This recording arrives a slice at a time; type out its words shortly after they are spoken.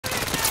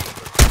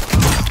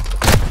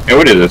Hey,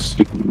 what is this?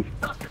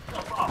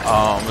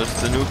 This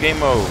is the new game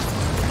mode.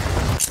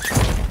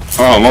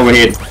 Oh, I'm over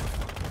here.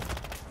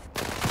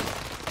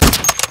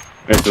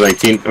 It's like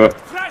team.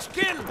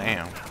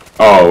 Damn.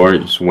 Oh, we're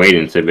just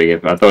waiting to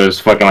begin. I thought it was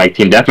fucking like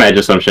team deathmatch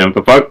or some shit. What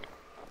the fuck?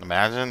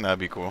 Imagine, that'd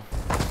be cool.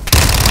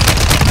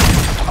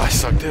 I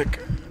suck dick.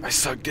 I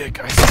suck dick.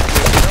 I suck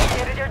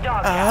dick.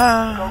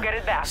 Go get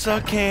it back.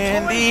 Suck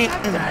candy.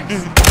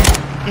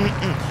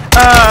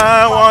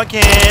 I want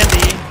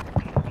candy.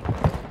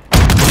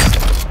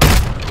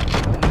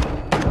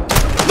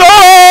 No!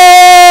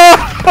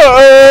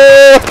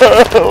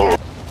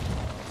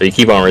 So you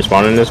keep on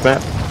respawning this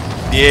map?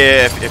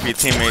 Yeah, if your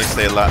teammates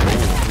stay alive.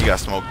 Ooh, we got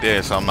smoke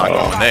there, so I'm not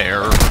going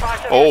there.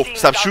 Oh,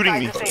 stop shooting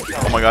me.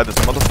 Oh my god, there's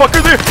a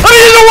motherfucker there. I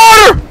need the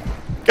water!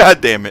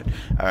 God damn it.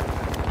 Alright.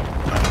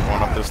 I'm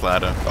going up this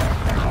ladder.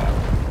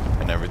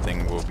 And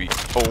everything will be...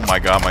 Oh my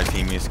god, my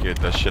teammate scared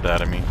the shit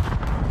out of me.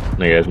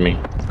 Nigga, it's me.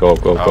 Go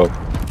up, go up, go up.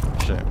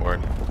 Shit,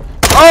 word.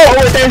 Oh,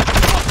 right there!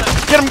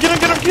 Get him, get him,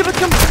 get him, get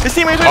him! His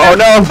teammates right there! Oh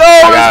no!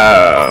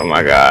 No! Oh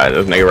my god,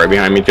 this nigga right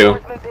behind me too.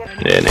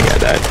 Yeah, nigga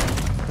died.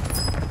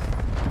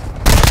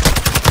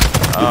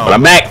 Oh. But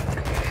I'm back!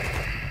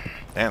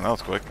 Damn, that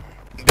was quick.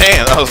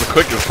 Damn, that was the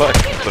quickest fuck.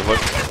 The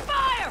fuck?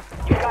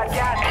 You got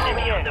gas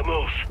enemy on the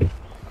move.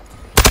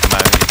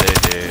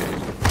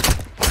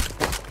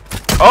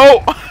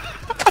 Oh!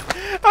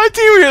 Our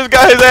team just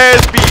got his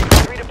ass beat!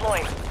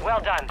 Redeploying.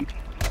 Well done.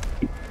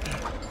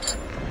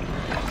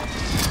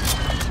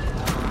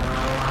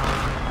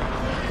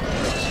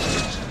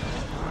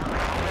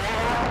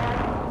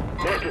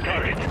 Mark the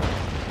target.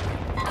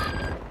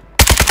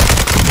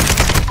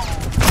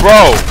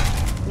 Bro!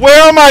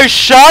 Where are my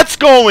shots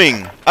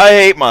going? I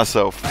hate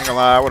myself. Ain't gonna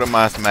lie, I would've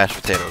mind some mashed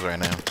potatoes right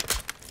now.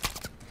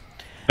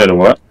 Better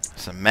what?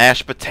 Some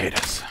mashed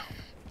potatoes.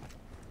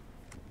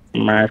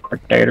 Mashed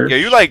potatoes. Yeah,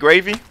 you like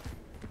gravy?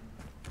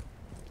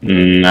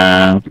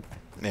 Nah.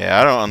 Yeah,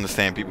 I don't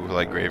understand people who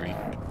like gravy.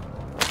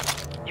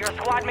 Your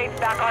squad mate's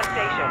back on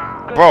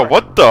station. Good Bro, work.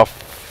 what the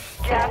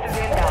f... Gas is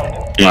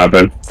inbound. My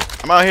bad.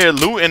 I'm out here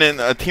looting and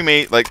a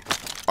teammate, like,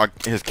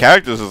 his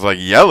characters is like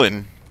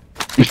yelling.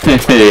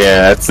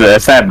 Yeah, that's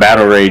that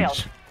battle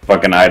rage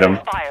fucking item.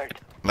 Fired.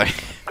 Like...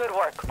 Good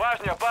work.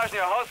 Bosnia,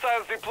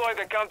 hostiles deployed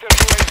the counter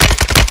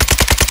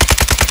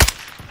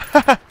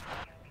UAV.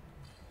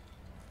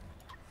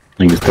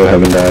 Niggas still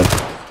haven't died.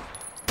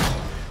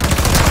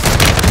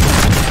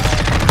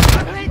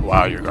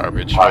 Wow, you're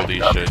garbage.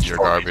 Holy shit, you're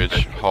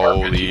garbage.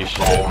 Holy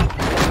shit.